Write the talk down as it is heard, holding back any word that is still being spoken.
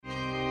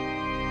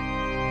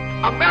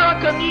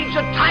America needs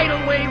a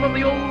tidal wave of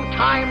the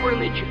old-time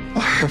religion.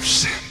 I have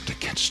sinned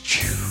against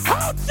you.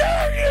 How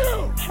dare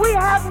you! We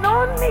have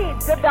no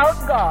need to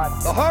doubt God.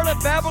 The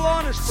harlot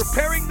Babylon is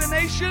preparing the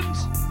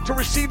nations to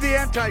receive the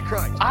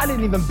Antichrist. I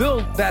didn't even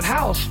build that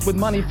house with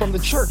money from the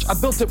church. I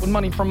built it with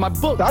money from my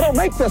book. I don't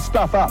make this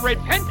stuff up.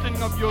 Repenting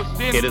of your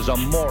sin. It is a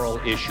moral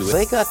issue.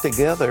 They got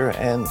together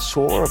and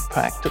swore a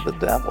pact to the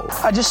devil.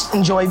 I just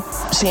enjoy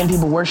seeing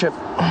people worship,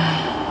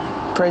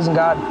 praising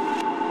God.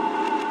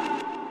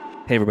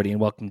 Hey, everybody, and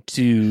welcome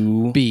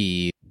to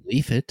Believe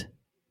It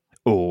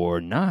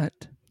or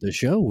Not, the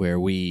show where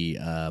we,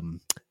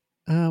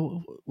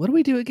 what do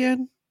we do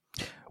again?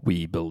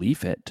 We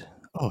believe it.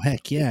 Oh,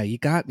 heck yeah, you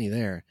got me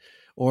there.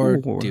 Or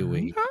do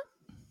we? Not?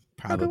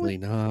 Probably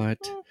not.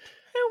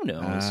 Who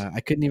knows? I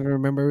couldn't even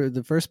remember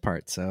the first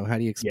part, so how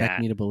do you expect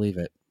me to believe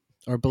it?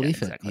 Or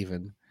believe it,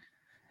 even?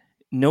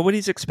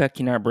 Nobody's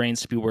expecting our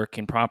brains to be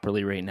working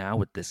properly right now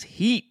with this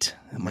heat.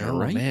 Am I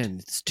right? Man,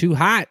 it's too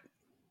hot.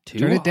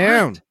 Turn it hot.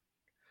 down.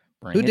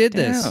 Bring Who it did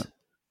down.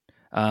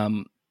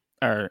 this?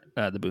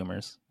 The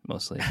boomers,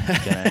 mostly.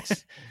 Gen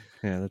X.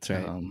 Yeah, that's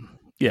right.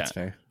 Yeah. That's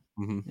fair.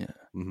 Mm-hmm. Yeah.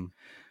 Mm-hmm.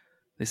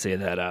 They say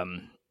that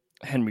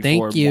Henry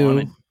Thank Ford you.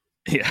 wanted...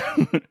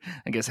 Yeah.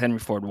 I guess Henry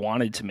Ford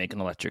wanted to make an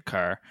electric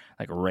car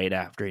like right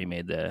after he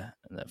made the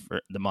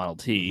Model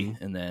T.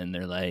 Mm-hmm. And then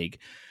they're like,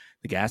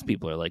 the gas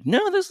people are like,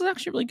 no, this is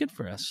actually really good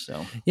for us.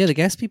 So Yeah, the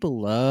gas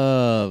people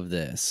love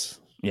this.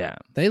 yeah.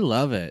 They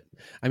love it.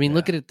 I mean,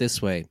 look at it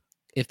this way.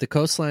 If the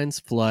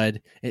coastlines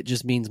flood, it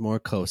just means more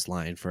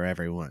coastline for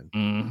everyone.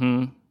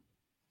 Mm-hmm.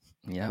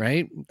 Yeah.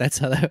 Right? That's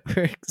how that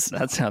works.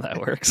 That's how that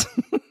works.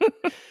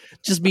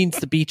 Just means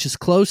the beach is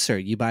closer.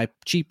 You buy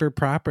cheaper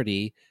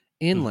property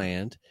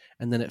inland,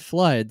 and then it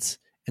floods,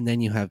 and then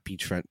you have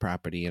beachfront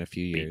property in a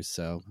few years.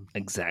 So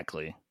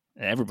Exactly.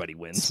 Everybody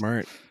wins.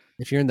 smart.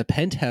 If you're in the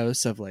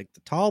penthouse of like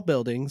the tall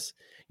buildings,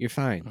 you're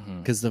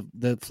fine because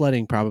the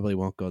flooding probably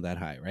won't go that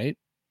high, right?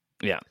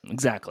 Yeah,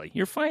 exactly.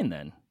 You're fine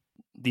then.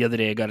 The other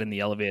day I got in the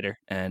elevator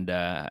and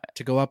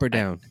To go up or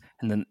down.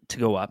 and then to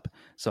go up.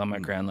 So I'm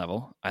at ground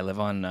level. I live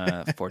on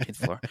 14th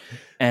floor.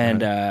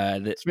 And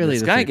It's really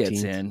this the guy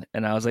gets 13th. in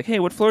and I was like, hey,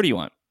 what floor do you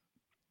want?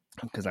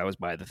 Because I was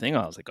by the thing.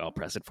 I was like, I'll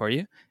press it for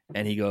you.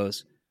 And he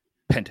goes,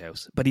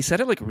 penthouse. But he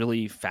said it like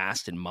really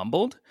fast and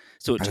mumbled.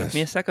 So it took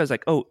me a sec. I was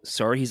like, oh,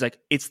 sorry. He's like,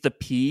 it's the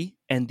P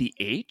and the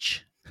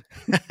H.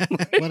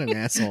 What an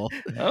asshole.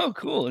 Oh,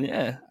 cool.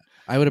 Yeah.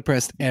 I would have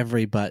pressed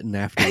every button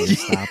after you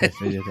stop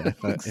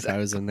if I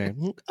was in there.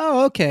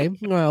 Oh, okay.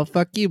 Well,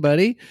 fuck you,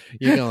 buddy.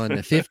 You're going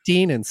to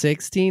 15 and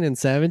 16 and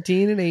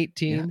 17 and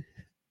 18. Yeah.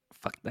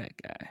 Fuck that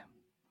guy.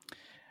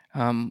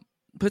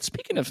 But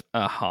speaking of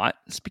hot,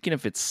 speaking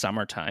of it's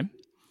summertime,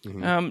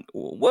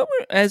 what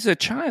were, as a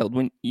child,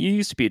 when you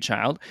used to be a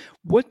child,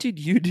 what did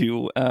you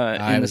do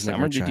in the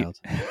summer? Never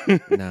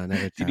No,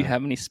 never. Did you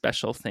have any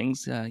special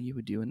things you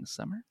would do in the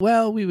summer?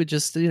 Well, we would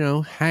just,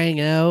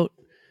 hang out.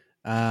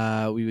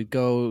 We would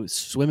go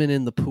swimming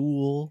in the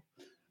pool.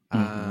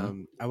 I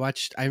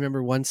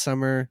remember one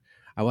summer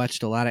I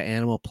watched a lot of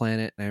Animal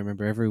Planet, and I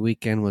remember every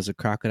weekend was a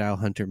Crocodile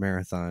Hunter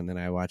marathon, and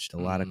I watched a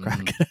lot of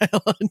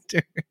Crocodile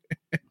Hunter.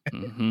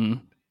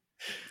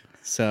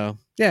 So,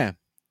 yeah,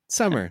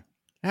 summer.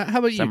 How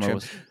about you,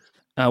 Trip?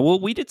 Well,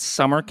 we did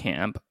summer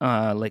camp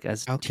like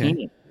as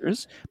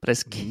teenagers, but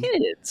as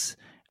kids,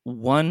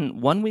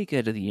 one week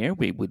out of the year,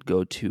 we would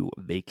go to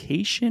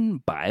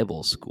Vacation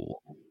Bible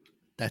School.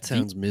 That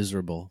sounds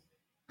miserable.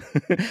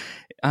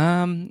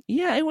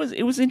 Yeah, it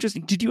was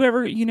interesting.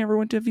 You never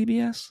went to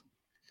VBS?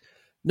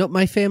 No,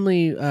 my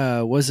family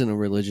wasn't a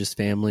religious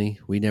family.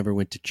 We never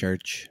went to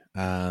church.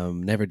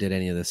 Never did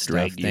any of this stuff.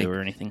 Dragged you or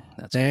anything?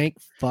 Thank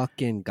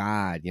fucking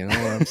God. You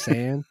know what I'm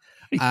saying?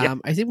 Yeah.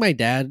 I think my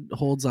dad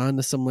holds on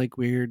to some like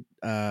weird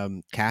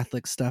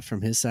Catholic stuff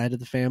from his side of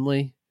the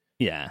family.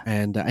 Yeah.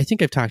 And I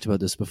think I've talked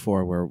about this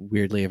before where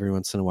weirdly every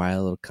once in a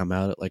while it'll come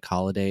out at like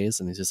holidays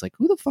and he's just like,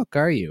 who the fuck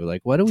are you? Like,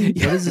 what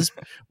is this?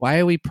 Why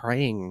are we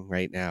praying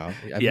right now?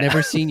 I've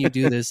never seen you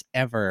do this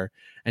ever.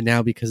 And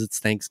now because it's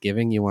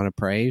Thanksgiving, you want to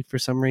pray for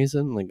some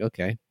reason? Like,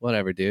 okay,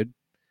 whatever, dude.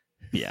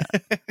 Yeah.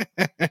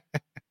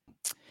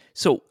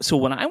 So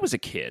when I was a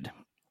kid,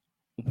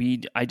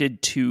 I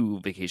did 2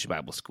 Vacation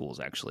Bible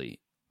schools actually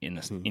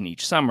in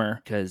each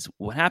summer, because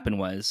what happened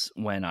was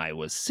when I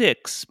was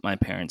 6, my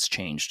parents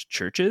changed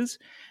churches,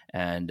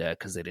 and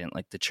because they didn't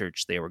like the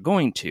church they were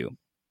going to.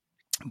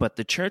 But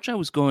the church I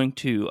was going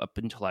to up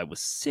until I was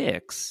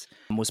 6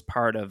 was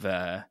part of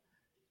a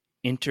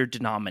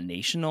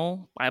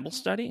interdenominational Bible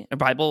study, a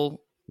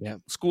Bible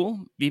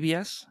school,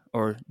 VBS,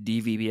 or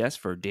DVBS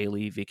for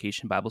Daily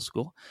Vacation Bible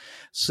School.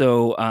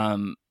 So,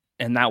 and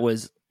it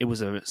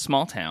was a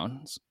small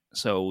town.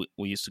 So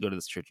we used to go to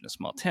this church in a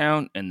small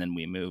town, and then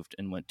we moved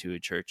and went to a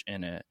church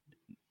in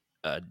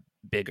a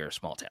bigger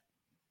small town.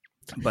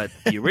 But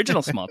the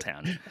original small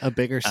town, a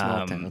bigger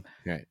small town,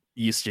 right?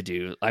 Used to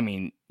do. I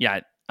mean, yeah,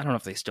 I don't know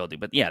if they still do,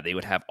 but yeah, they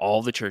would have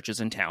all the churches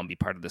in town be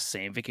part of the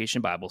same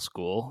Vacation Bible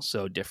School.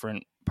 So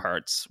different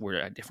parts were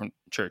at different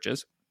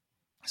churches.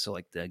 So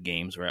like the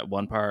games were at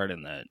one part,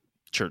 and the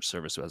church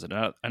service was at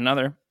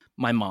another.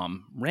 my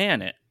mom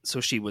ran it,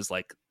 so she was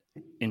like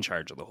in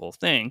charge of the whole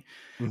thing.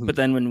 Mhm. But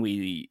then when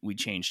we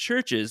changed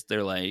churches,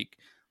 they're like,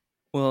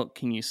 well,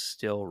 can you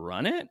still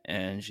run it?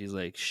 And she's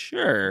like,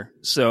 sure.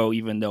 So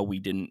even though we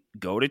didn't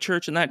go to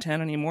church in that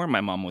town anymore,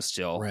 my mom was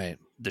still Right.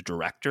 the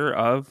director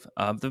of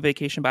the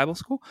Vacation Bible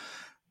School.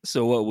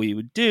 So what we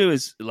would do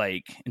is,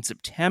 like, in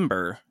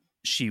September,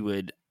 she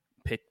would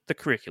pick the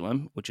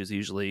curriculum, which is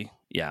usually,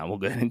 we'll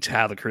get into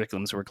how the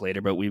curriculums work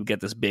later, but we would get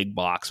this big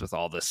box with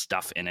all this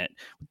stuff in it,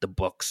 with the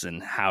books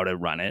and how to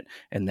run it.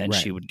 And then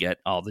she would get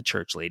all the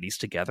church ladies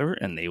together,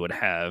 and they would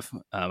have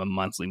a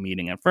monthly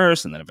meeting at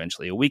first, and then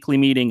eventually a weekly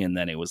meeting. And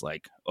then it was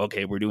like,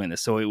 okay, we're doing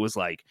this. So it was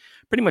like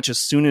pretty much as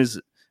soon as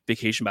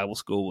Vacation Bible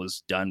School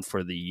was done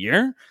for the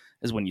year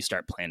is when you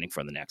start planning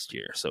for the next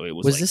year. So it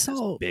was like this this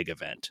all big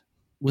event.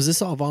 Was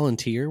this all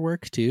volunteer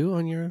work too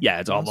on your?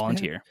 Yeah, it's all house, man?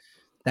 volunteer.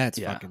 That's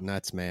Yeah. fucking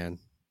nuts, man.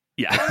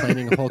 Yeah. Like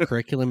planning a whole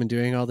curriculum and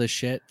doing all this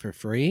shit for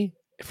free.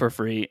 For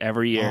free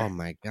every year. Oh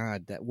my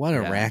god, what a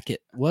Yeah.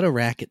 racket! What a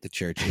racket the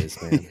church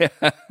is, man.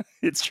 Yeah,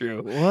 it's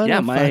true. What Yeah,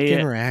 a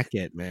fucking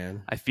racket,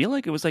 man. I feel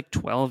like it was like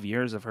 12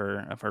 years of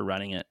her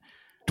running it.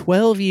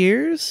 12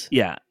 years?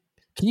 Yeah.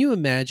 Can you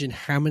imagine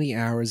how many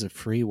hours of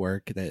free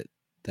work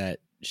that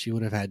she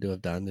would have had to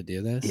have done to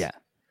do this? Yeah.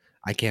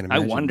 I can't I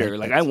imagine.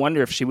 wonder, I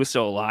wonder if she was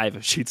still alive,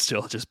 if she'd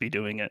still just be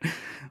doing it.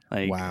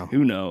 Like, wow.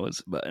 Who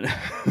knows? But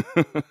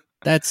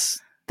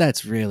that's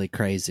really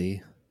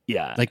crazy.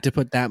 Yeah. Like to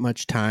put that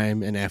much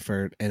time and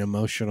effort and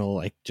emotional,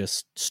 like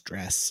just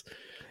stress to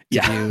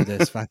Yeah. do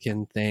this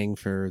fucking thing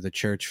for the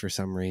church for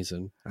some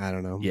reason. I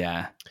don't know.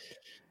 Yeah.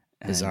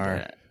 Bizarre.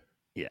 And,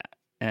 yeah.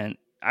 And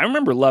I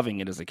remember loving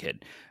it as a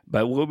kid.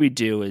 But what we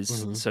do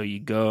is, so you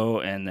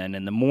go, and then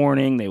in the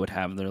morning they would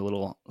have their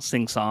little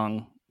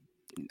sing-song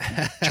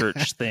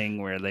church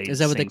thing where they Is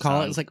that what they call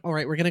it? sing It's like, all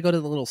right, we're going to go to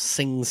the little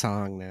sing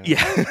song now.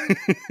 Yeah.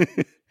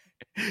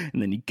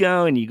 And then you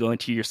go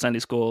into your Sunday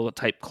school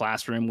type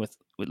classroom with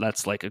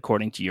that's like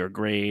according to your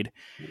grade.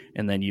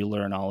 And then you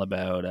learn all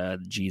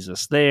about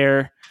Jesus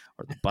there,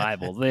 or the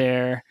Bible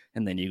there.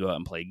 And then you go out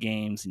and play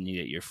games, and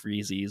you get your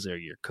freezies or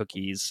your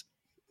cookies.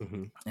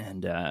 Mm-hmm.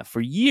 And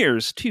for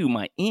years too,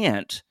 my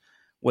aunt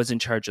was in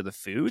charge of the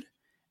food,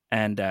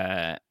 and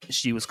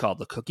she was called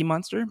the Cookie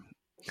Monster.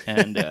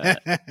 And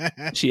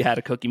she had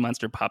a Cookie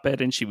Monster puppet,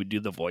 and she would do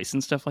the voice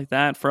and stuff like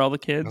that for all the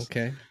kids.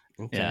 Okay.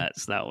 Yeah,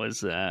 so that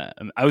was.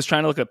 I was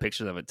trying to look at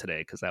pictures of it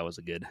today because that was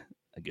a good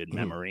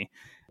memory.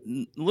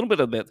 A little bit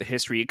about the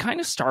history. It kind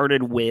of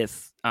started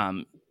with,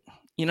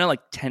 like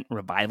tent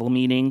revival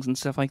meetings and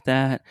stuff like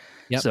that.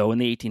 Yep. So in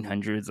the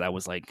 1800s, that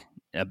was like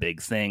a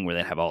big thing where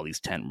they'd have all these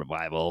tent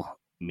revival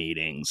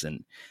meetings,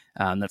 and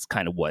that's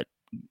kind of what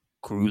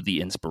grew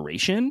the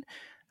inspiration.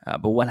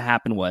 But what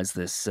happened was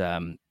this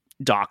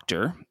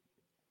doctor.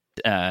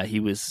 He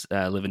was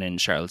living in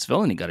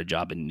Charlottesville, and he got a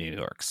job in New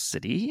York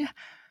City,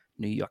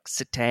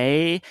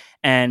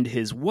 and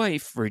his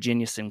wife,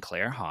 Virginia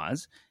Sinclair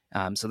Hawes.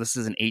 So this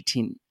is in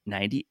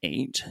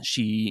 1898.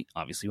 She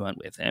obviously went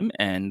with him,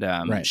 and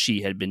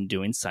she had been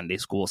doing Sunday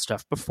school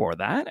stuff before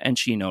that, and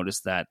she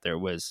noticed that there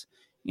was,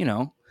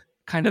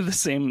 kind of the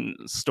same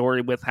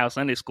story with how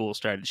Sunday school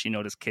started. She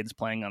noticed kids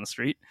playing on the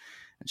street,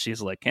 and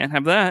she's like, can't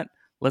have that.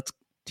 Let's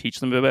teach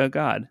them about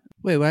God.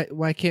 Wait,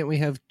 why can't we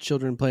have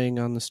children playing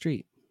on the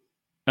street?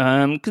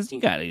 Because you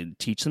gotta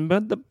teach them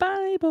about the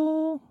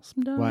Bible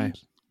sometimes. Why?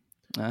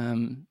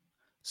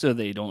 So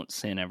they don't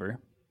sin ever.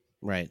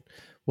 Right.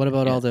 What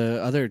about all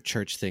the other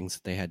church things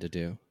that they had to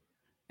do?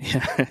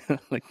 Yeah,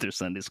 like their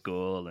Sunday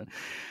school. And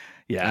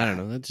I don't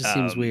know. That just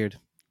seems weird.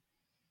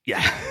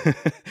 Yeah.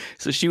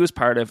 So she was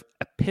part of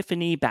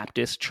Epiphany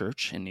Baptist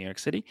Church in New York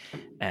City,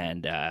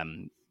 and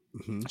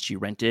she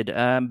rented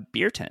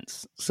beer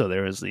tents. So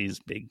there was these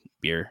big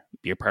beer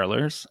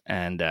parlors,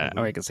 and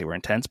or I guess they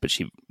weren't tents, but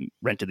she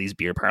rented these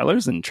beer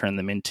parlors and turned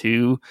them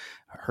into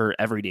her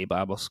everyday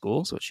Bible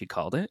school, is what she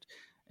called it.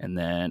 And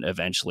then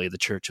eventually the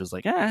church was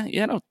like, I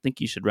don't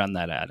think you should run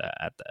that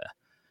at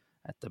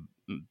the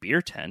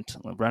beer tent.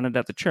 Run it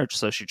at the church.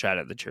 So she tried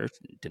it at the church.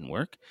 It didn't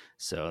work.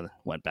 So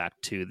went back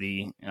to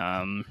the beer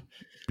tent.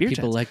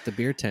 People like the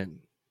beer tent.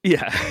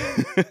 Yeah.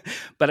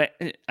 But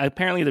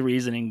apparently the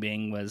reasoning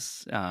being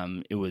was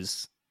it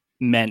was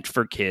meant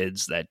for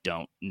kids that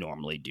don't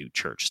normally do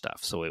church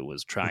stuff. So it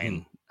was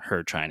trying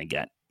to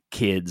get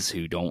kids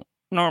who don't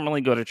normally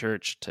go to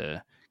church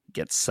to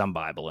get some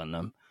Bible in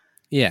them.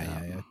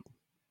 Yeah.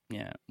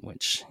 Yeah,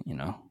 which,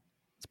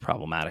 it's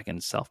problematic in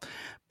itself.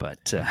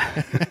 But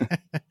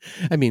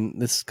I mean,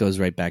 this goes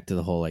right back to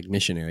the whole like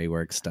missionary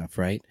work stuff,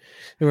 right?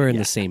 We're in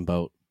the same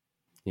boat,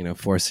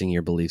 forcing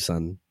your beliefs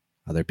on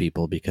other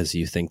people because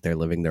you think they're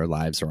living their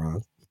lives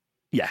wrong.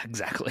 Yeah,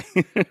 exactly.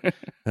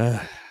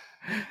 So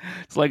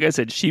like I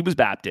said, she was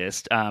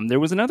Baptist. There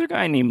was another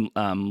guy named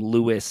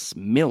Lewis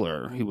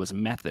Miller who was a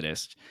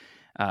Methodist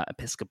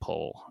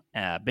Episcopal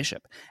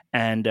bishop.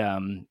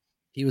 And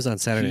he was on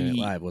Saturday Night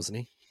Live, wasn't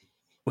he?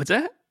 What's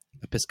that?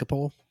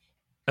 Episcopal?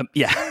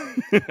 Yeah.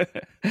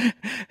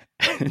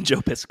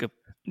 Joe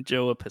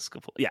Joe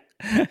Episcopal. Yeah.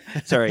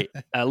 Sorry.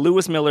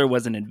 Lewis Miller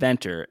was an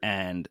inventor,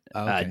 and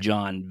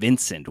John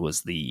Vincent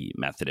was the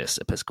Methodist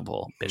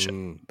Episcopal bishop.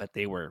 But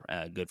they were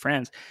good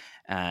friends.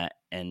 And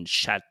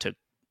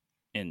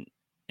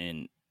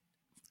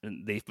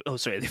they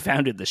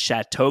founded the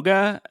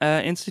Chautauqua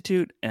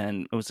Institute,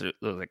 and it was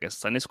like a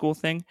Sunday school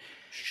thing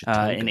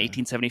in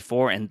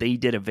 1874, and they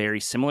did a very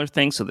similar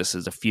thing. So this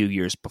is a few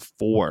years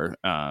before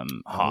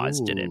Hawes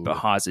did it, but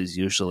Hawes is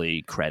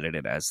usually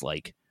credited as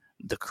like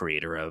the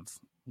creator of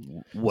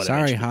what.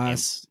 Sorry,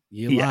 Haas.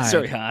 You lied.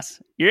 Sorry,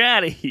 Haas. You're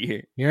out of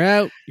here. You're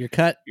out. You're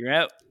cut. You're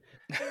out.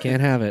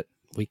 Can't have it.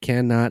 We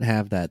cannot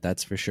have that.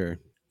 That's for sure.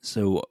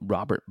 So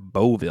Robert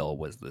Boville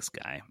was this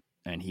guy,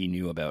 and he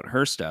knew about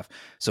her stuff.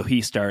 So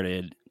he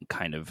started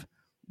kind of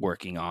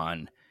working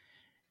on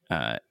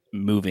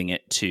moving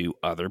it to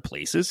other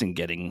places and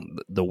getting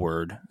the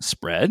word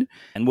spread.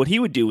 And what he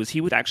would do is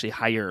he would actually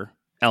hire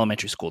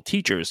elementary school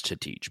teachers to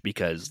teach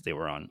because they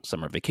were on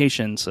summer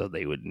vacation, so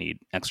they would need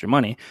extra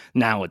money.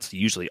 Now it's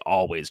usually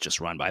always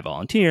just run by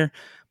volunteer,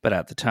 but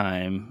at the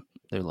time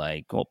they're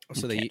like, well,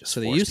 so they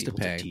used to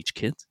pay to teach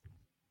kids,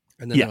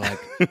 and then they're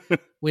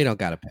like, we don't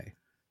gotta pay.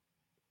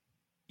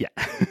 Yeah.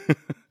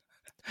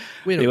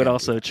 They would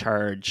also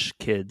charge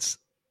kids,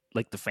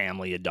 like the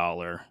family,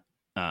 $1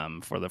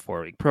 for the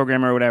 4-week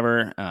program or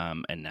whatever.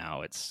 And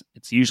now it's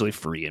usually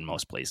free in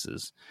most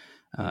places.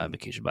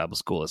 Vacation Bible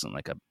School isn't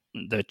like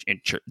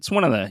it's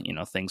one of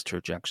the things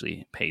church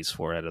actually pays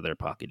for out of their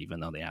pocket, even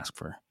though they ask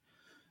for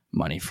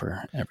money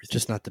for everything.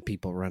 Just not the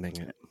people running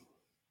it.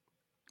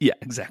 Yeah,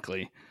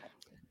 exactly.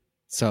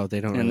 So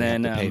they don't really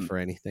have to pay for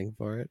anything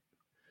for it.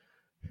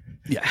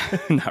 Yeah,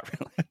 not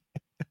really.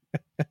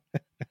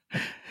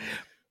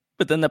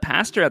 But then the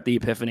pastor at the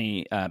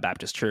Epiphany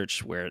Baptist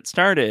Church, where it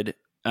started,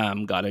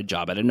 got a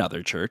job at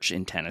another church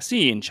in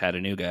Tennessee, in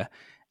Chattanooga,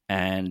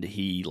 and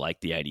he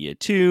liked the idea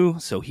too.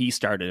 So he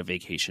started a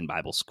vacation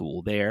Bible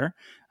school there.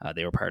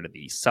 They were part of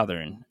the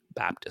Southern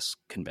Baptist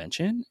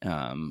Convention.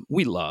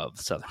 We love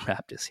Southern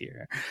Baptists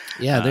here.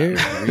 Yeah, they're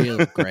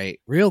real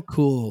great, real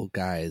cool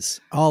guys.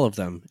 All of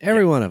them,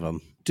 every one of them.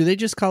 Do they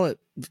just call it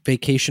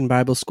Vacation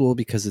Bible School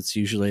because it's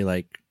usually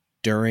like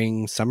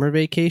during summer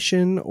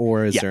vacation,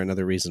 or is there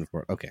another reason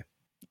for it? Okay.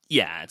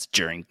 Yeah, it's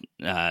during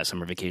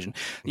summer vacation.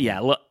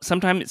 Yeah,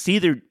 sometimes it's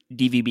either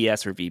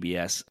DVBS or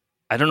VBS.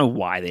 I don't know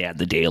why they add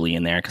the daily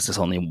in there because it's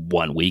only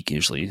 1 week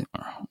usually.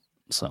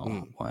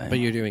 So, but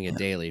you're doing it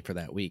daily for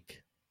that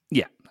week.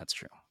 Yeah, that's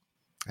true.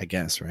 I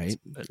guess, right?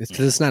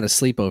 It's not a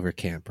sleepover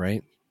camp,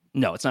 right?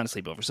 No, it's not a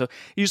sleepover. So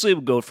usually it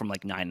would go from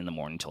like 9 in the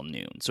morning till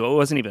noon. So it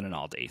wasn't even an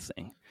all day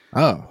thing.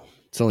 Oh,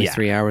 it's only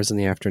 3 hours in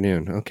the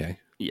afternoon. Okay.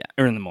 Yeah,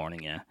 or in the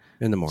morning. Yeah,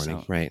 in the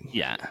morning, right?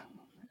 Yeah.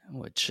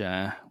 Which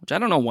I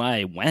don't know why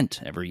I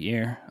went every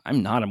year.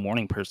 I'm not a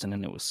morning person,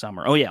 and it was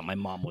summer. Oh yeah, my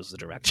mom was the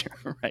director.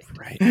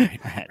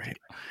 right.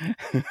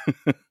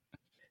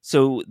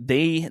 So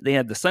they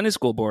had the Sunday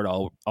school board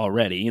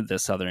already, the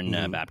Southern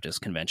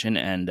Baptist Convention,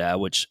 and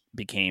which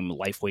became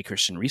Lifeway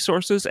Christian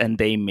Resources, and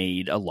they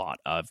made a lot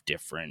of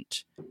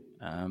different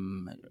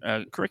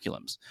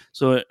curriculums.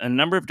 So a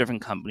number of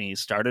different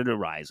companies started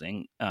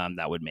arising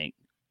that would make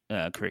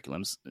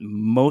curriculums.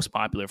 Most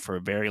popular for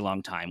a very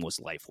long time was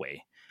Lifeway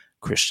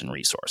Christian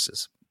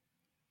Resources.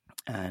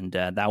 And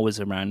that was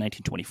around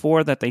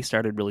 1924 that they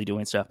started really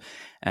doing stuff.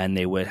 And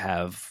they would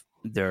have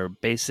their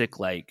basic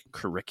like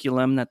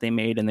curriculum that they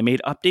made, and they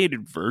made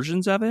updated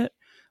versions of it,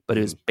 but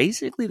it was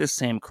basically the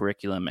same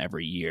curriculum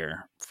every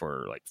year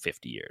for like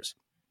 50 years.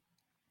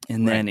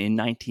 And then in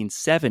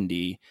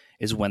 1970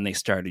 is when they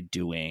started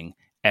doing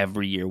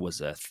every year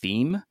was a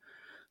theme.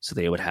 So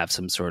they would have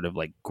some sort of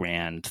like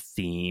grand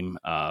theme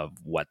of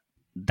what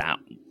that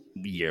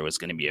year was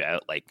going to be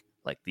about, like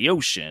the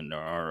ocean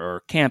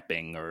or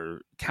camping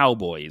or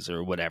cowboys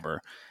or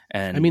whatever.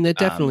 And I mean, that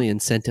definitely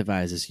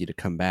incentivizes you to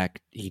come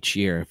back each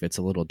year if it's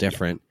a little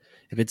different.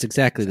 If it's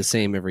exactly the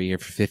same every year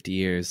for 50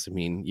 years, I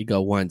mean, you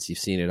go once, you've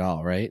seen it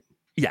all, right?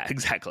 Yeah,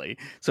 exactly.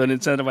 So it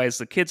incentivized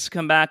the kids to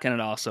come back, and it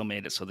also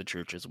made it so the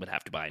churches would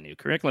have to buy a new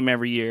curriculum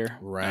every year.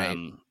 Right.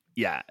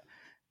 Yeah.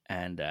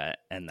 And that's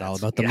it's all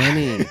about the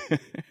money.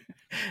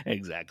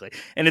 Exactly.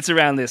 And it's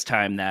around this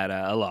time that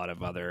a lot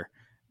of other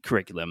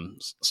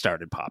curriculums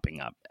started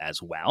popping up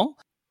as well.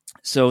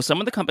 So some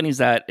of the companies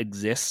that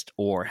exist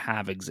or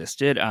have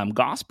existed,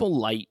 Gospel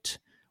Light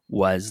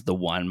was the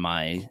one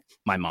my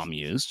mom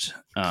used.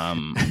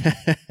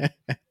 That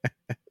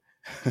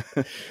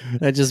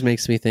just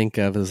makes me think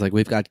of is like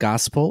we've got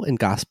Gospel and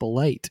Gospel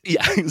Light.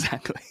 Yeah,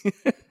 exactly.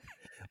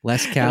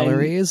 Less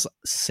calories,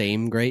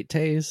 same great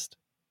taste.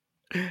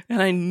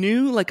 And I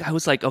knew, I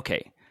was like,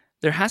 okay,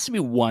 there has to be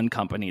one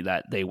company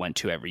that they went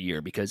to every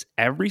year, because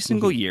every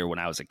single year when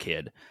I was a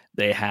kid,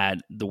 they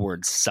had the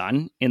word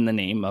son in the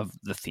name of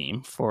the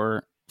theme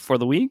for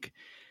the week.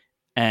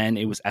 And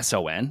it was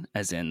S-O-N,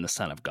 as in the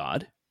Son of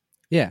God.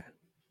 Yeah.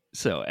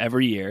 So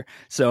every year.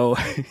 So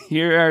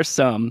here are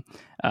some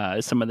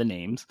of the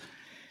names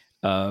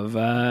of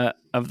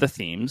the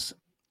themes: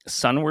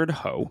 Sunward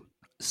Ho,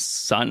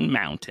 Sun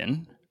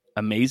Mountain,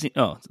 Amazing.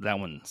 Oh, that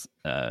one's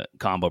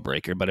combo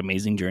breaker, but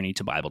Amazing Journey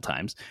to Bible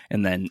Times.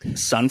 And then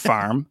Sun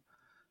Farm,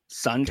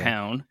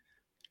 Suntown,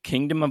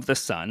 Kingdom of the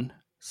Sun,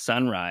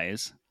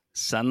 Sunrise,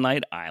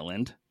 Sunlight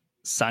Island,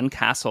 Sun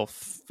Castle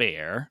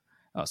Fair.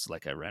 Oh, so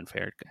like a Ren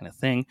Fair kind of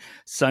thing.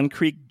 Sun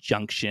Creek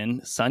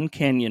Junction, Sun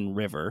Canyon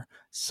River,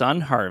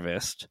 Sun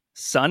Harvest,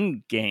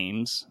 Sun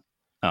Games.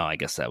 Oh, I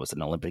guess that was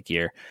an Olympic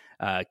year.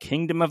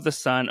 Kingdom of the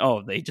Sun.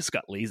 Oh, they just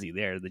got lazy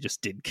there. They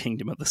just did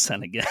Kingdom of the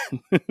Sun again.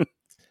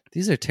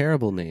 These are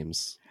terrible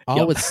names.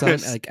 All with Sun,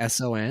 like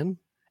S-O-N?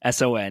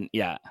 S-O-N,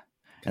 yeah.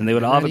 And they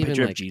would all Not have a even,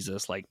 picture of like-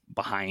 Jesus like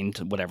behind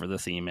whatever the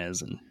theme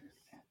is. And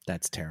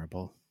That's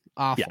terrible.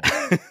 Awful.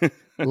 yeah.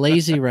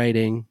 Lazy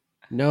writing,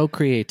 no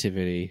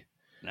creativity.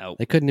 No.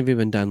 They couldn't have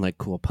even done like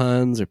cool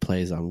puns or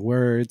plays on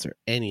words or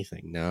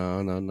anything.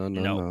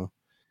 No.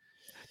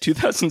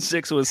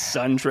 2006 was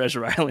Sun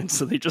Treasure Island,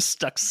 so they just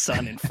stuck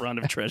Sun in front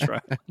of Treasure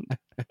Island.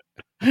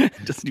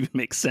 It doesn't even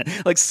make sense.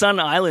 Like Sun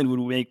Island would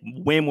make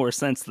way more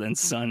sense than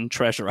Sun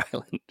Treasure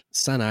Island.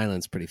 Sun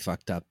Island's pretty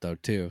fucked up though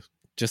too.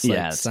 Just like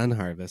Yeah, Sun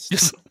Harvest.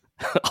 Just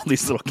all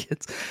these little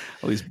kids,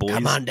 all these boys.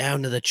 Come on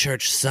down to the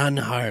church Sun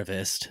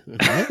Harvest.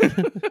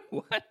 What?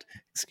 What?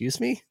 Excuse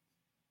me?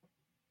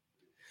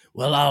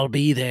 Well, I'll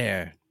be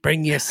there.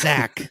 Bring your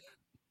sack.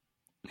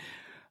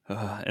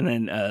 And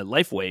then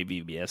Lifeway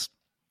VBS.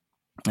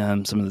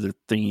 Some of the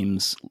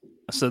themes.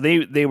 So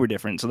they were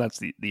different. So that's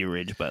the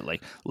original, but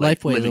like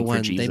Lifeway, Living the for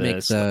one Jesus, they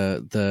make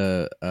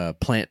the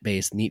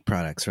plant-based meat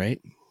products,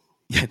 right?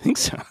 Yeah, I think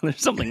so.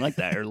 There's something like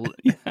that.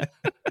 Yeah.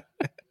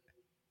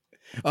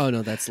 Oh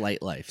no, that's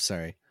Light Life.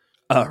 Sorry.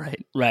 Oh,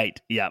 right.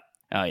 Yep.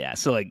 Oh, yeah.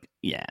 So, like,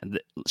 yeah,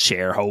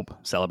 share hope,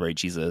 celebrate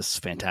Jesus,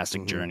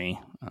 fantastic journey,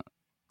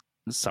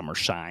 summer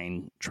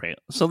shine, trail.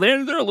 So they're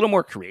a little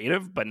more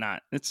creative, but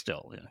not. It's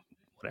still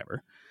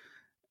whatever.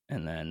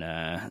 And then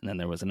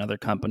there was another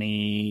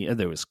company.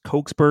 There was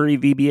Cokesbury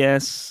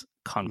VBS,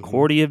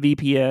 Concordia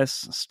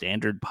VPS,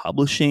 Standard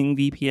Publishing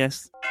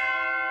VPS.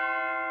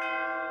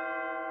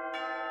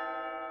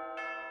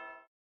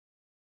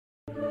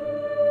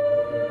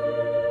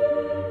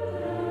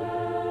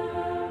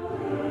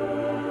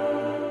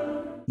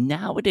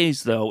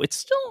 Nowadays, though, it's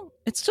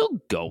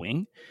still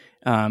going.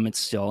 It's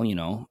still,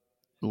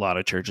 a lot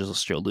of churches will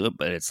still do it,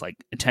 but it's like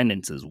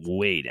attendance is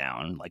way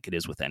down, like it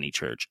is with any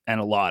church, and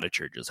a lot of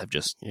churches have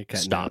just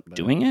stopped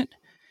doing it.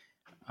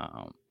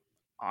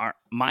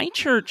 My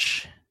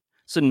church,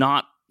 so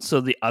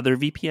the other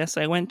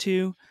VPS I went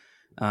to,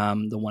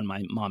 the one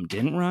my mom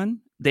didn't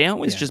run, they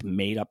always just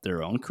made up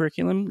their own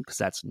curriculum because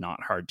that's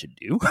not hard to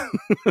do.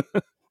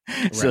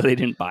 So they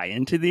didn't buy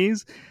into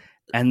these,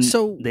 and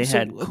they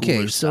had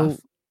cooler stuff.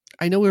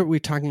 I know we're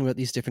talking about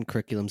these different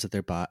curriculums that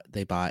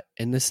they bought,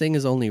 and this thing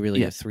is only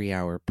really a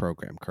 3-hour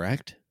program,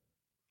 correct?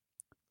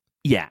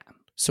 Yeah.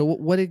 So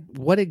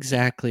what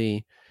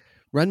exactly?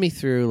 Run me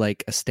through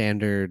like a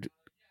standard,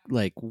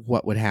 like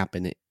what would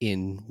happen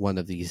in one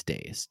of these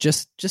days,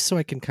 just so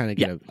I can kind of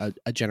get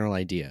a general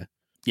idea.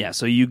 Yeah,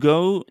 so you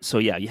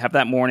have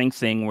that morning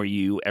thing where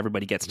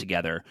everybody gets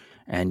together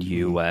and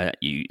you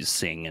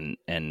sing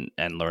and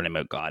learn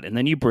about God, and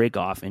then you break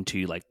off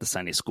into like the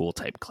Sunday school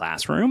type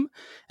classroom,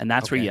 and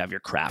that's where you have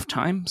your craft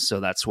time. So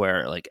that's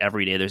where like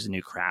every day there's a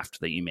new craft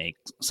that you make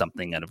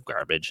something out of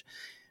garbage,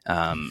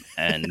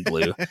 and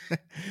glue.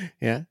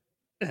 Yeah,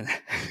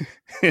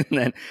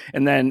 and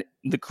then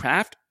the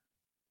craft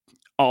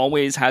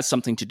always has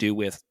something to do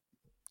with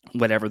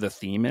whatever the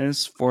theme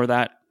is for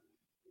that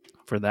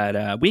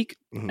week,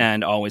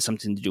 and always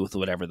something to do with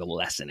whatever the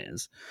lesson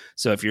is.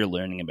 So if you're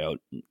learning about,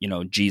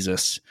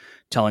 Jesus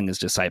telling his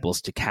disciples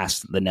to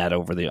cast the net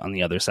on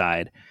the other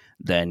side,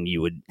 then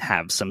you would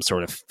have some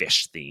sort of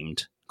fish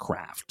themed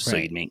craft. So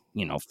you'd make,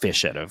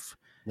 fish out of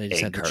they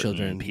just had the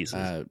children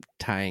pieces.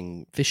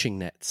 Tying fishing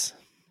nets.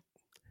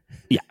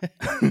 Yeah.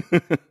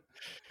 Okay.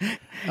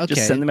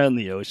 Just send them out in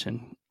the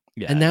ocean.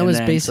 Yeah. And that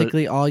was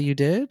basically all you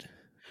did?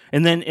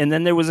 And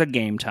then there was a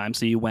game time.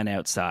 So you went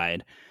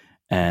outside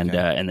and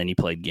then you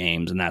played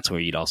games, and that's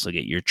where you'd also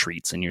get your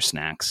treats and your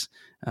snacks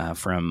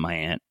from my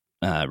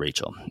Aunt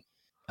Rachel.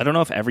 I don't know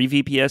if every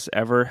VPS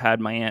ever had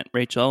my Aunt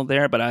Rachel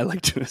there, but I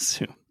like to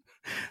assume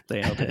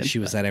they all did. She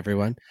was at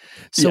everyone.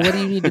 So what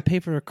do you need to pay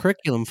for a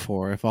curriculum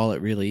for if all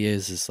it really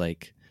is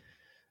like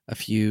a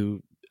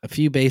few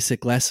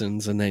basic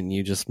lessons, and then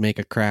you just make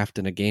a craft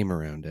and a game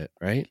around it,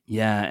 right?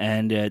 Yeah,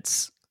 and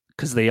it's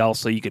because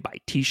you could buy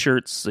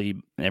T-shirts. So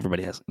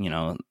everybody has,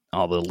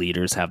 all the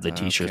leaders have the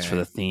T-shirts for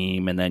the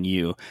theme, and then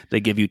they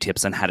give you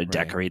tips on how to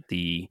decorate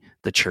the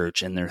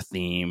church and their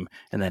theme,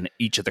 and then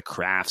each of the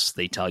crafts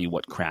they tell you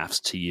what crafts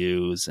to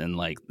use and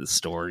like the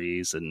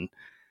stories. And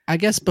I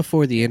guess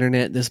before the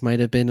internet, this might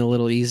have been a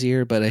little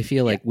easier, but I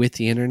feel like with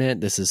the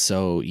internet, this is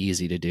so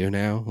easy to do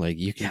now. Like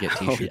you can get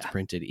T-shirts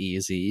printed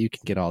easy. You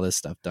can get all this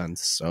stuff done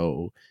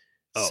so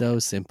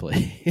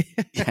simply.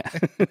 Yeah.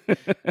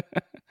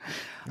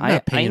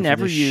 I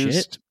never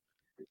used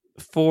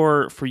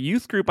for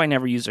youth group. I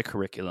never used a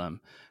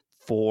curriculum.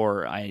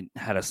 I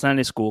had a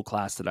Sunday school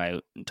class that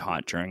I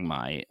taught during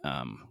my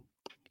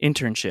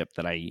internship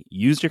that I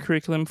used a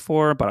curriculum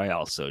for, but I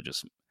also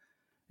just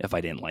if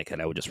I didn't like it,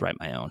 I would just write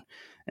my own.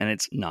 And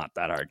it's not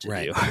that hard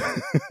to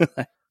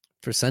do.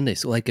 For Sunday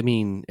school, like, I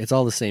mean, it's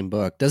all the same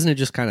book. Doesn't it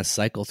just kind of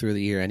cycle through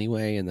the year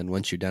anyway? And then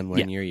once you're done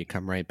one year, you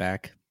come right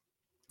back?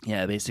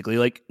 Yeah, basically,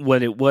 like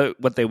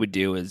what they would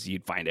do is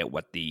you'd find out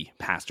what the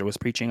pastor was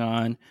preaching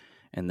on,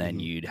 and then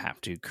you'd have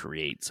to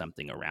create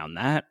something around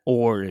that.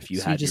 Or if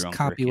you had just your own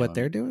copy what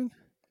they're doing?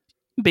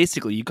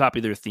 Basically, you copy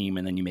their theme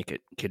and then you make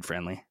it kid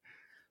friendly.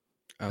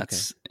 Okay.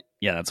 That's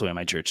the way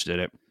my church did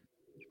it.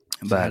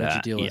 So but how did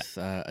you deal with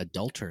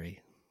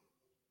adultery?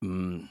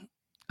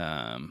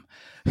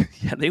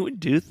 Yeah, they would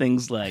do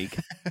things like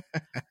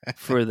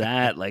for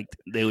that, like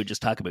they would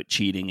just talk about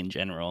cheating in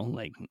general,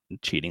 like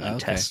cheating on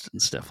tests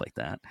and stuff like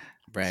that.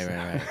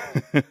 Right.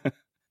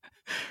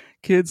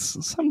 Kids,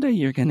 someday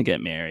you're going to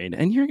get married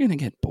and you're going to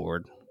get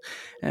bored.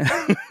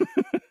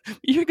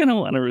 You're going to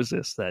want to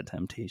resist that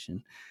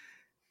temptation.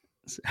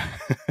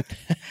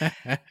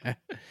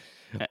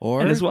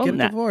 Or as well, get a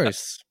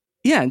divorce.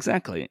 Yeah,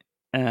 exactly.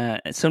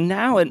 So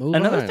now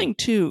another thing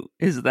too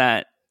is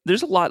that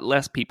there's a lot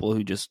less people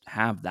who just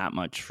have that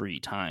much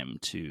free time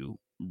to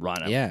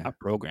run a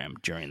program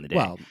during the day.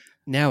 Well,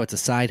 now it's a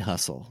side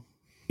hustle.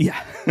 Yeah.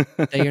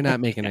 That you're not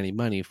making any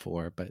money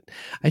for, but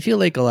I feel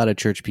like a lot of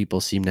church people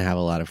seem to have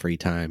a lot of free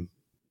time.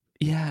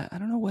 Yeah, I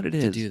don't know what it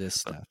is. To do this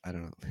stuff. I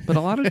don't know. But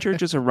a lot of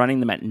churches are running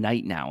them at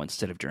night now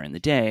instead of during the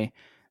day,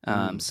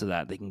 so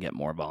that they can get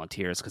more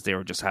volunteers, because they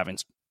were just having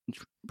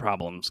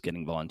problems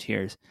getting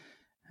volunteers.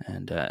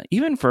 And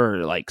even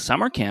for like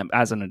summer camp,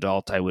 as an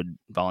adult, I would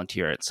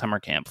volunteer at summer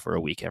camp for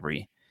a week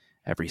every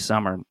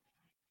summer.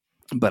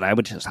 But I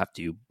would just have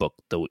to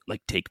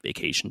take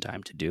vacation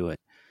time to do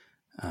it.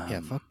 Yeah,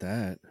 fuck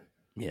that.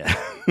 Yeah.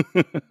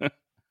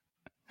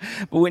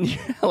 But when you're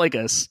like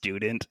a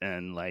student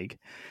and like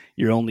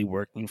you're only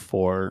working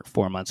for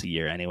 4 months a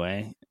year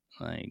anyway,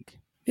 like,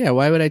 yeah,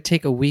 why would I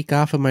take a week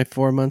off of my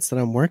 4 months that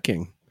I'm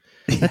working?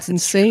 That's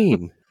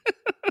insane.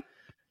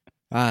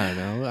 I don't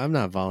know. I'm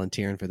not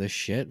volunteering for this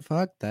shit.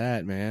 Fuck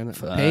that, man.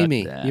 Pay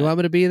me. That. You want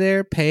me to be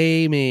there?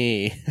 Pay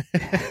me.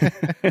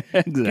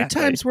 Exactly. Your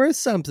time's worth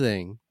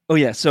something. Oh,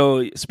 yeah.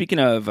 So speaking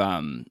of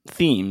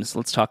themes,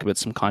 let's talk about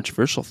some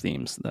controversial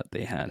themes that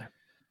they had.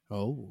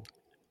 Oh.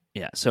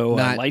 Yeah. So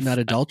not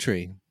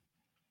adultery.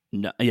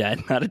 No, yeah,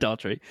 not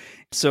adultery.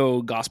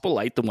 So Gospel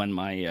Light, the one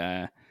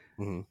my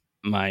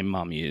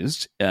mom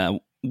used,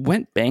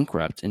 went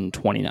bankrupt in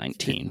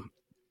 2019.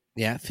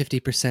 Yeah,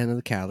 50% of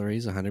the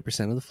calories,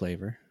 100% of the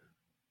flavor.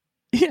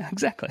 Yeah,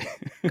 exactly.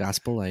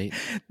 Gospel Light.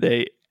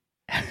 They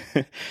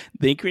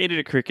created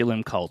a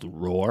curriculum called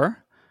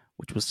Roar,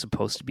 which was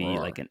supposed to be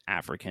like an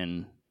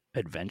African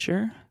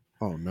adventure.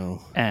 Oh,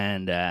 no.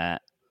 And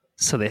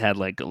so they had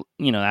like,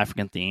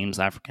 African themes,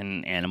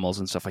 African animals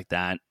and stuff like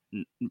that.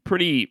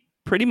 Pretty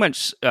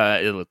much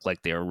it looked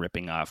like they were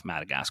ripping off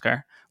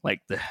Madagascar.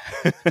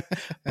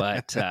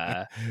 But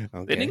Okay.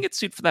 They didn't get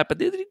sued for that, but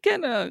they did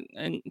get a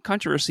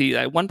controversy.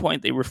 At one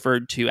point, they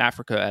referred to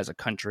Africa as a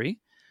country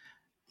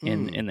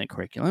in the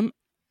curriculum,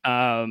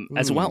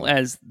 as well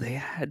as they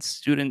had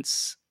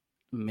students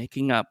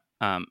making up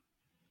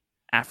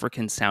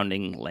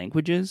African-sounding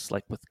languages,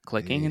 like with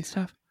clicking and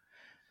stuff,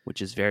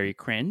 which is very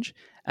cringe.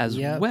 As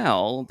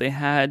well, they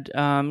had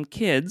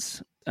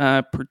kids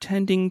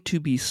pretending to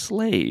be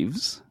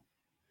slaves.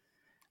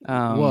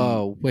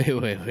 Whoa! Wait!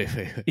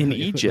 In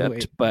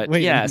Egypt,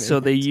 so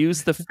they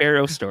used the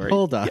Pharaoh story.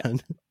 Hold on.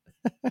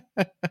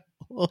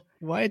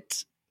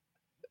 What?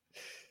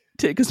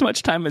 Take as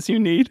much time as you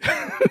need.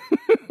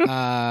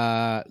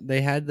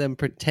 They had them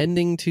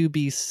pretending to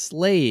be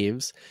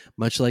slaves,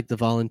 much like the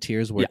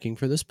volunteers working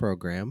for this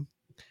program.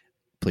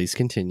 Please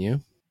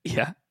continue.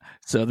 Yeah.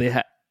 So they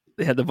had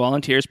the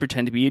volunteers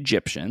pretend to be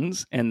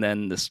Egyptians, and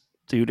then the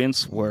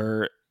students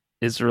were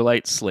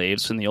Israelite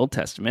slaves from the Old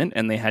Testament,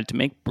 and they had to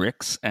make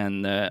bricks,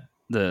 and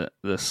the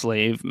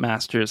slave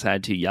masters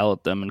had to yell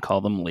at them and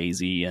call them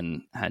lazy,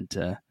 and had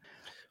to.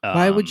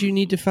 Why would you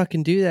need to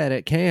fucking do that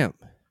at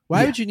camp?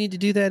 Why would you need to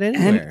do that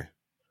anywhere?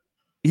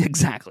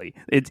 Exactly.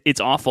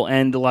 It's awful,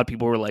 and a lot of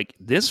people were like,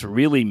 "This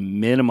really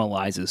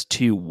minimalizes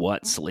to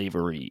what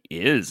slavery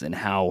is and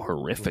how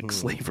horrific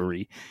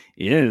slavery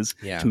is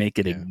to make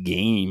it a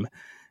game."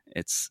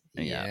 It's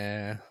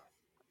yeah.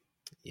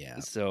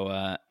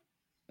 So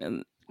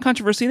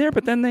controversy there,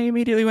 but then they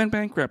immediately went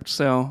bankrupt,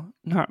 so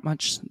not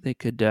much they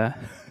could do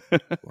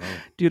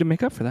to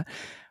make up for that.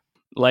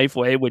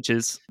 Lifeway, which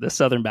is the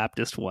Southern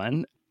Baptist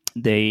one,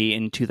 they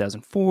in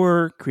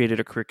 2004 created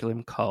a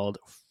curriculum called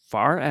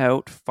Far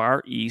Out,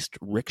 Far East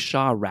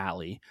Rickshaw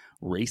Rally,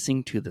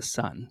 Racing to the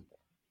Sun.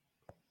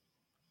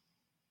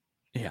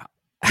 Yeah.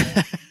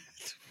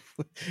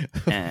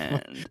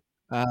 And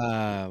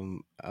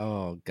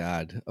oh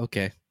God.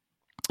 Okay.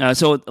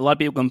 So a lot of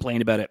people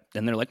complained about it,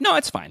 and they're like, "No,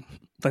 it's fine."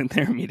 But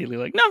they're immediately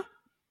like, "No,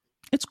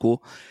 it's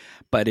cool."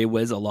 But it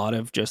was a lot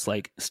of just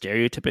like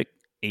stereotypic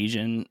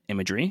Asian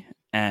imagery,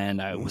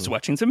 and I was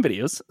watching some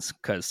videos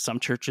because some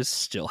churches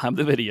still have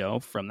the video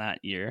from that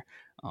year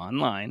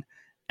online,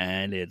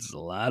 and it's a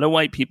lot of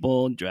white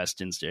people dressed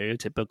in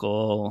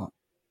stereotypical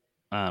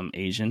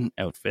Asian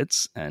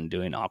outfits and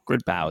doing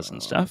awkward bows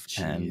and stuff,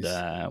 geez.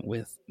 and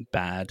with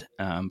bad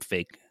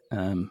fake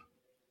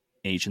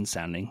Asian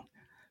sounding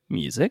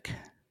music.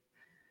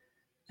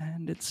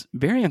 And it's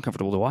very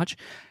uncomfortable to watch.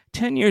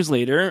 10 years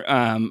later,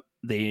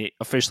 they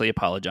officially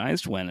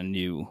apologized when a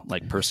new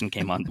person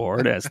came on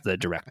board as the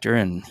director,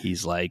 and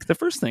he's like, the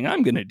first thing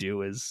I'm going to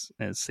do is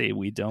say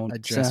we don't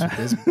address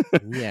this.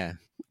 Yeah.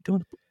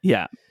 Don't.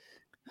 Yeah.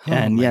 Oh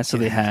and my so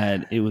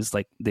God. it was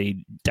like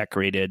they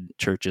decorated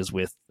churches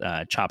with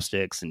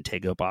chopsticks and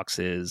Tego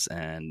boxes,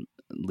 and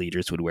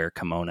leaders would wear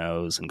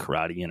kimonos and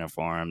karate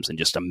uniforms, and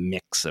just a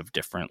mix of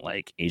different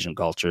Asian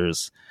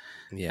cultures.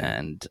 Yeah.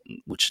 And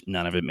which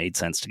none of it made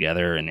sense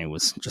together, and it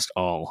was just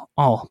all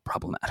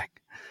problematic.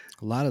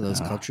 A lot of those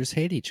cultures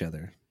hate each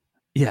other.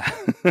 Yeah.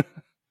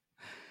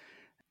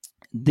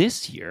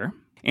 This year,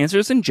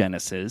 Answers in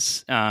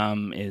Genesis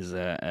is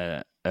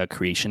a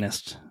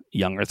creationist,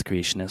 young Earth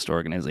creationist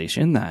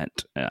organization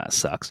that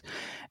sucks,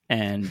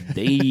 and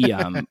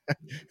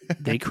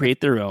they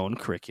create their own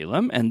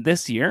curriculum. And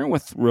this year,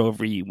 with Roe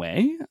v.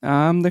 Wade,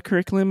 the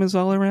curriculum is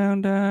all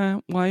around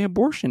why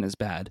abortion is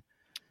bad.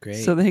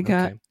 Great. So they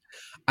got. Okay.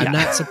 I'm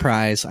not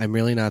surprised. I'm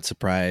really not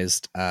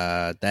surprised.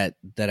 That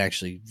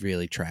actually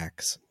really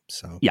tracks.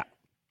 So Yeah.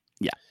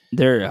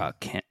 They're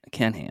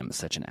Ken Ham is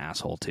such an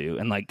asshole too,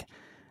 and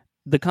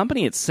the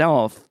company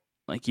itself,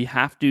 you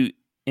have to,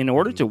 in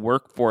order to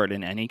work for it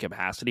in any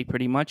capacity,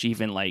 pretty much,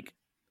 even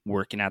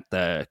working at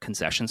the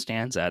concession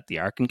stands at the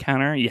Ark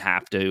Encounter, you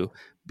have to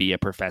be a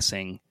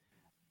professing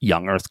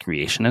young Earth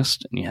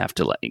creationist, and you have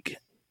to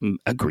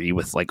agree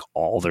with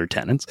all their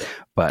tenets.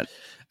 But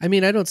I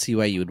mean, I don't see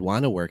why you would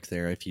want to work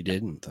there if you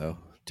didn't, though,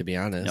 to be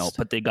honest. no,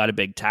 but they got a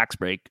big tax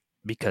break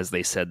because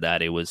they said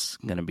that it was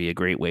going to be a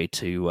great way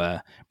to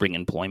bring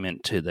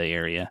employment to the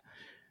area,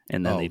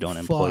 and then they don't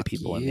employ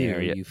people in the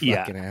area. You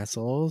fucking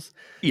assholes!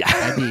 Yeah,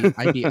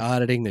 I'd be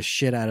auditing the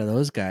shit out of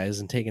those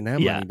guys and taking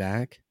that money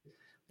back.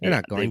 They're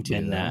not going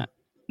to. Though.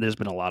 There's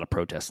been a lot of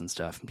protests and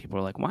stuff, and people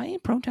are like, "Why are you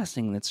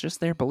protesting? It's just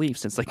their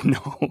beliefs." It's like,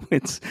 no,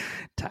 it's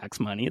tax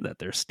money that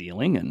they're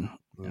stealing. And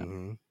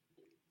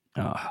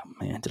oh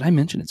man, did I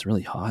mention it's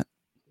really hot?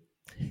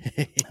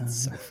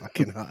 It's so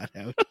fucking hot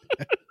out.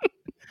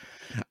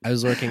 I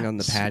was working on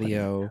the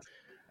patio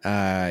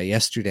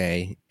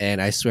yesterday,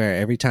 and I swear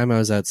every time I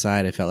was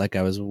outside, I felt like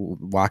I was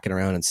walking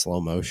around in slow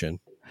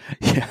motion.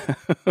 Yeah,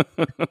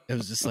 it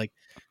was just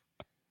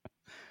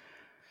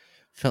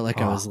felt like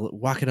I was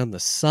walking on the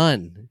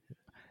sun.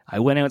 I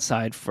went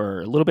outside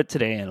for a little bit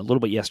today and a little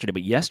bit yesterday,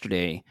 but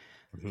yesterday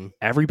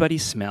everybody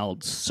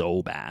smelled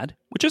so bad,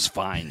 which is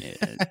fine.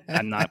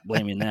 I'm not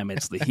blaming them.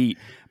 It's the heat.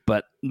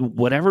 But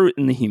whatever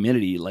in the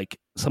humidity,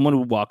 someone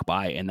would walk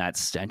by and that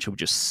stench would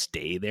just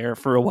stay there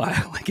for a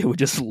while. It would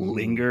just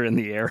linger in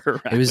the air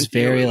around. It was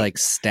very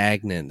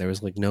stagnant. There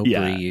was no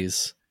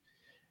breeze.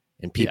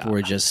 And people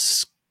were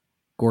just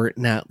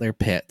squirting out their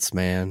pits,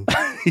 man.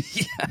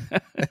 Yeah.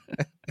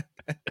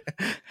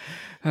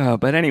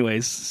 But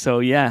anyways,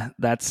 so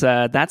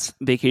that's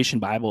Vacation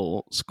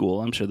Bible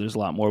School. I'm sure there's a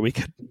lot more we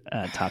could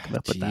talk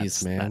about. But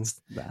Jeez,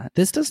 that's that.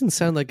 This doesn't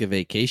sound like a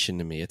vacation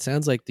to me. It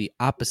sounds like the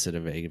opposite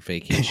of a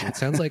vacation. It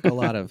sounds like a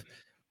lot of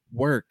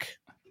work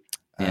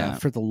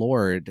for the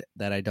Lord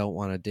that I don't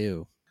want to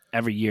do.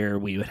 Every year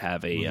we would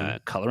have a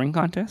coloring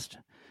contest.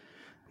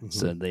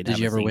 So they'd Did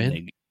you ever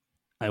win?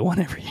 I won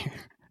every year.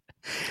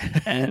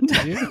 And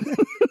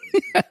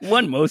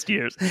won most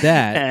years.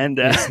 That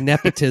is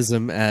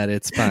nepotism at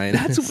its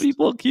finest. That's what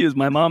people accuse.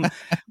 My mom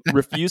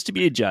refused to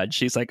be a judge.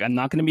 She's like, I'm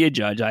not going to be a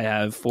judge. I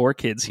have 4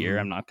 kids here.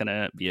 I'm not going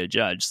to be a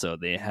judge. So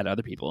they had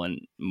other people, and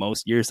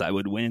most years I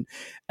would win.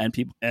 And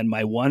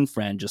my one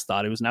friend just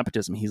thought it was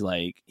nepotism. He's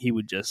like, he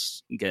would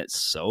just get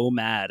so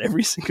mad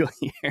every single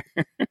year.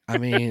 I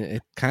mean,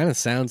 it kind of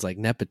sounds like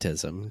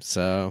nepotism.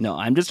 So no,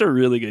 I'm just a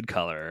really good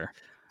colorer.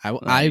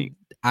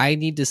 I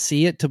need to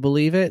see it to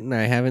believe it, and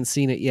I haven't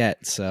seen it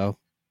yet. So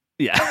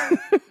yeah.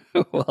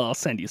 Well, I'll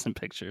send you some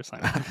pictures. All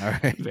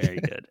right. Very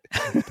good.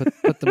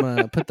 put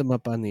them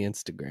up on the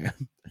Instagram.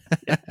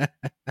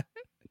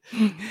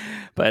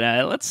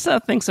 But let's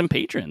thank some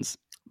patrons.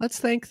 Let's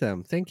thank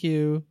them. Thank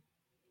you.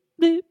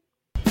 Oh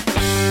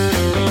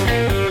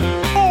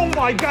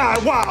my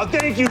God! Wow!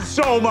 Thank you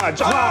so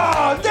much.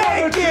 Oh,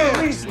 thank you.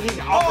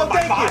 Oh,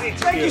 thank you.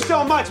 Thank you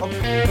so much.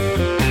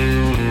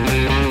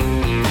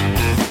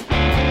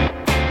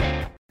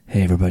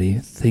 Hey everybody,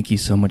 thank you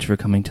so much for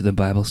coming to the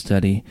Bible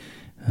study.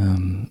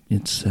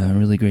 It's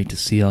really great to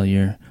see all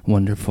your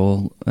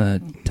wonderful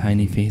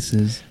tiny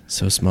faces.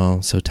 So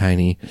small, so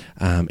tiny.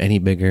 Any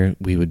bigger,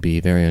 we would be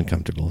very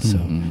uncomfortable. So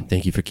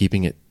thank you for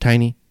keeping it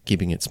tiny,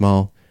 keeping it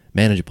small,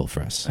 manageable for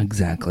us.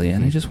 Exactly.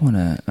 And I just want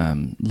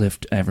to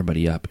lift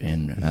everybody up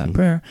in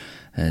prayer,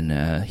 and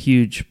a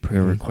huge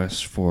prayer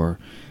request for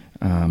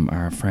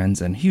our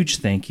friends, and huge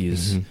thank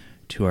yous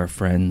to our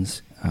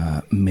friends,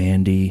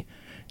 Mandy,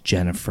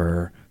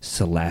 Jennifer,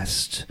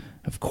 Celeste,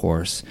 of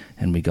course,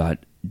 and we got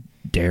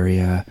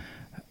Daria,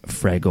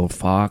 Fragile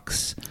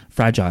Fox.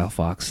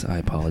 I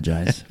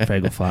apologize.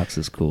 Fragile Fox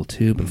is cool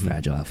too, but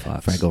Fragile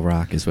Fox. Fraggle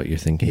Rock is what you're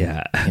thinking.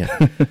 Yeah.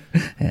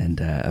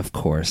 And of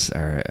course,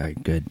 our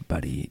good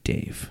buddy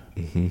Dave.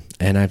 Mm-hmm.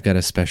 And I've got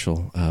a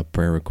special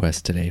prayer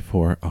request today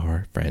for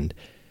our friend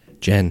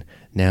Jen.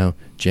 Now,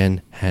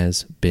 Jen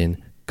has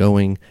been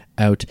going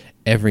out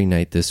every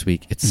night this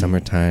week. It's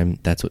summertime.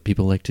 That's what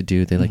people like to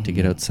do. They like to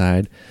get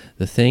outside.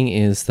 The thing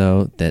is,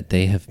 though, that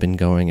they have been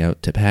going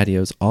out to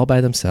patios all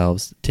by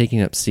themselves,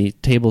 taking up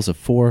tables of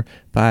 4,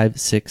 5,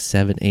 6,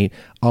 7, 8,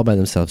 all by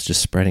themselves,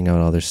 just spreading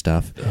out all their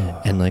stuff.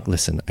 And like,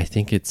 listen, I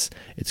think it's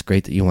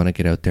great that you want to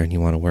get out there and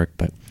you want to work,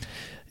 but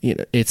you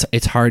know,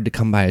 it's hard to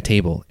come by a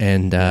table.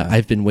 And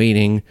I've been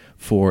waiting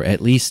for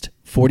at least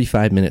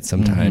 45 minutes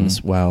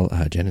sometimes while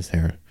Jen is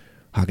there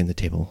hogging the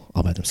table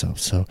all by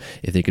themselves. So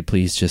if they could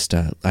please just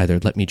either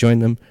let me join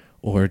them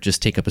or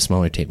just take up a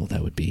smaller table,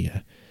 that would be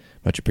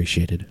much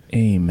appreciated.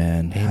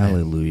 Amen.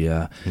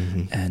 Hallelujah.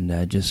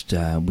 And just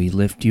we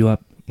lift you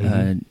up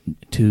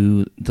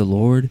to the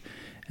Lord,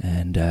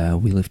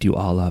 and we lift you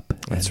all up.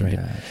 That's right.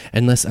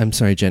 Unless, I'm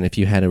sorry, Jen, if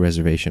you had a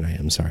reservation, I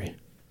am sorry.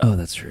 Oh,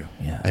 that's true.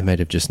 Yeah. I might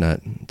have just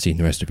not seen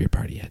the rest of your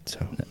party yet.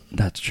 So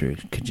that's true.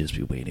 Could just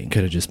be waiting.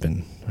 Could have just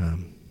been,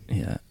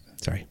 yeah.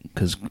 Sorry.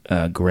 Because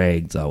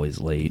Greg's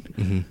always late.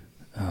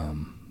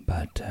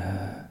 But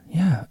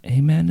yeah,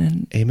 amen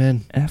and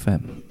amen.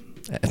 FM.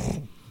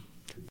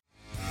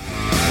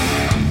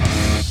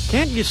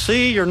 Can't you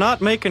see you're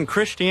not making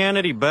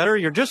Christianity better?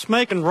 You're just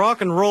making rock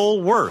and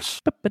roll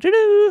worse. Do you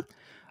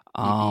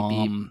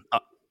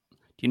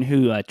know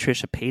who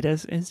Trisha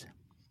Paytas is?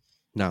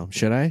 No.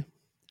 Should I?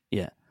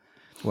 Yeah.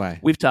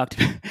 Why? We've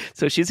talked.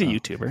 So she's a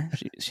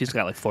YouTuber. She's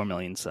got like 4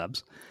 million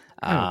subs.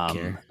 I don't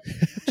care.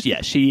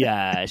 Yeah,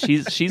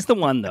 she's the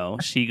one though.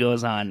 She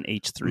goes on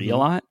H3 a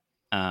lot.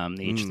 The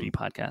H3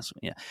 podcast.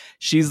 Yeah,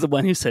 she's the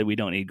one who said we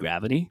don't need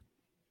gravity.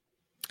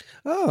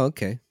 Oh,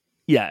 okay.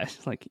 Yeah,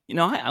 like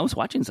I was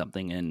watching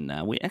something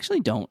and we actually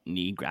don't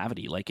need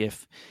gravity. Like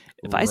if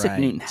Isaac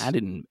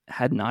Newton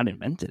had not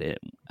invented it,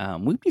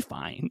 we'd be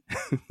fine.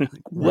 Like,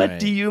 what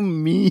do you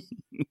mean?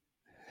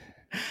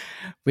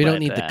 We don't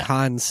need the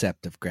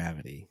concept of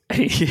gravity.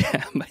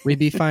 Yeah. We'd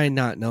be fine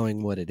not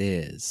knowing what it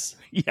is.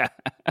 Yeah.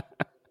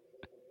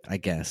 I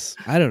guess.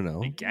 I don't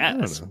know.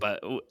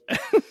 But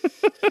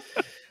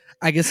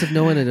I guess if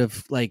no one had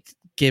have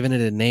given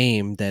it a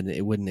name, then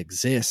it wouldn't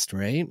exist,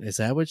 right? Is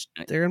that what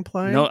they're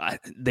implying? No,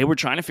 they were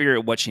trying to figure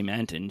out what she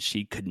meant, and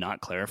she could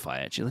not clarify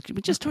it. She's like,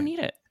 we just don't need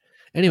it.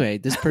 Anyway,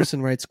 this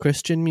person writes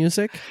Christian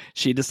music.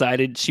 She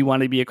decided she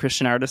wanted to be a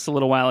Christian artist a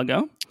little while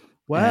ago.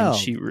 Wow. And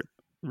she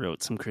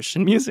wrote some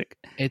Christian music.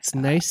 It's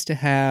nice to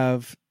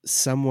have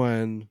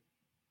someone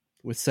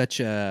with such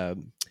a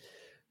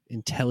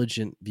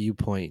intelligent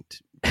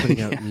viewpoint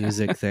putting out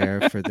music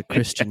there for the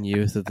Christian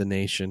youth of the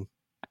nation.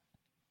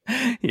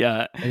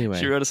 Yeah. Anyway,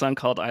 she wrote a song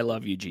called "I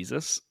Love You,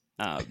 Jesus."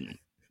 No,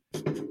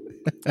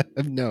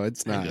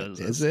 it's not.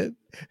 Is it?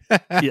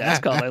 Yeah, it's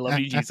called "I Love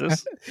You,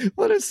 Jesus."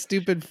 What a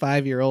stupid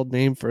 5-year-old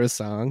name for a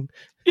song.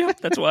 Yeah,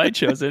 that's why I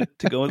chose it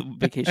to go with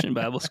Vacation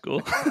Bible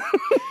School.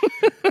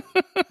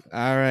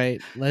 All right,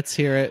 let's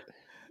hear it.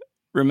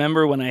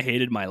 Remember when I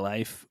hated my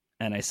life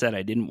and I said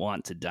I didn't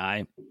want to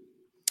die,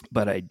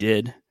 but I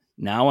did.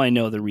 Now I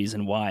know the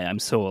reason why I'm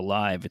so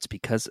alive. It's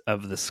because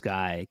of the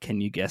sky.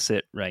 Can you guess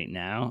it right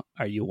now?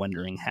 Are you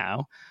wondering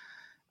how?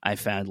 I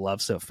found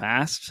love so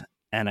fast,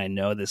 and I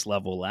know this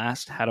love will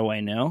last. How do I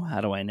know?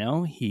 How do I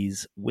know?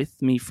 He's with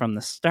me from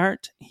the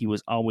start. He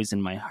was always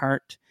in my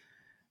heart.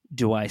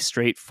 Do I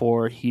straight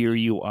for here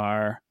you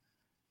are?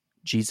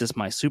 Jesus,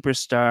 my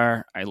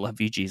superstar. I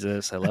love you,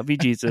 Jesus. I love you,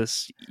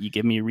 Jesus. You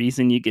give me a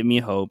reason. You give me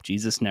hope.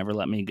 Jesus, never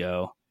let me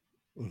go.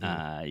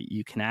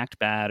 You can act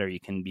bad or you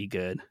can be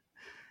good.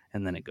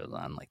 And then it goes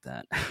on like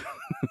that.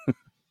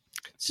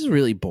 This is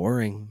really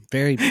boring.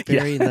 Very,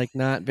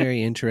 not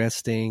very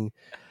interesting.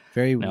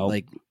 Very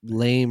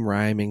lame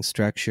rhyming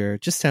structure.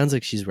 Just sounds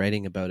like she's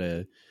writing about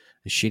a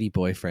shitty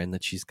boyfriend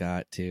that she's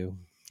got too.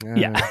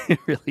 Yeah, it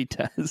really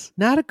does.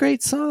 Not a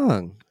great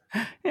song.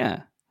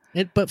 Yeah.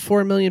 But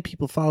 4 million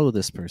people follow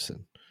this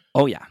person.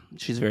 Oh yeah,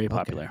 she's very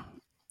popular.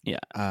 Okay.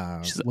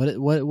 Yeah.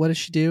 What does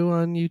she do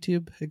on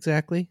YouTube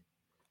exactly?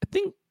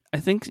 I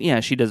think yeah,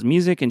 she does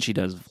music and she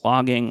does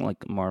vlogging,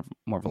 like more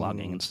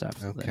vlogging and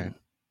stuff. Okay.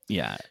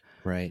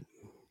 Right.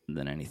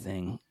 Than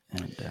anything.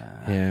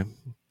 And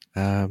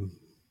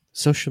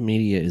social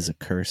media is a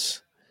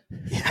curse.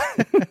 Yeah.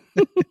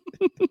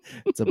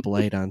 It's a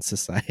blight on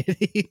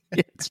society.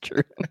 It's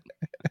true.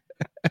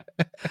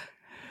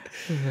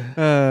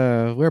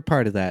 We're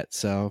part of that,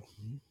 so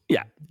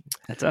yeah,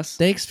 that's us.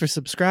 Thanks for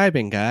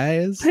subscribing,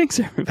 guys. Thanks,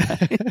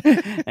 everybody.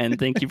 And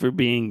thank you for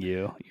being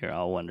you. You're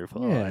all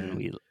wonderful, and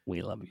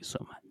we love you so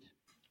much.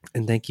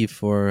 And thank you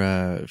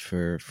for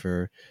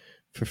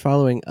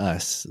following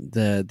us,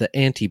 the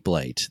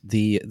anti-blight,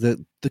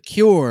 the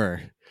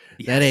cure.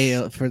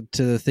 Yes.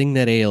 To the thing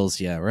that ails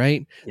you,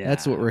 right? Yeah.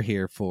 That's what we're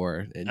here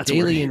for.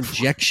 Daily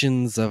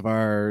injections of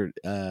our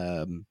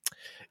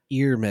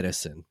ear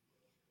medicine.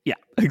 Yeah,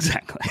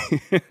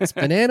 exactly. It's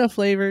banana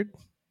flavored.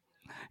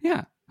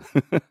 Yeah.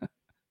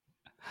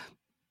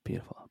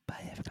 Beautiful.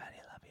 Bye, everybody.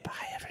 Love you.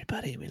 Bye,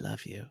 everybody. We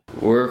love you.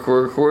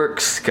 Work,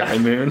 Sky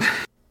Moon.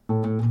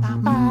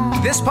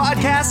 This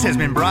podcast has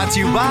been brought to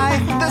you by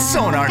the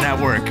Sonar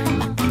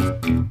Network.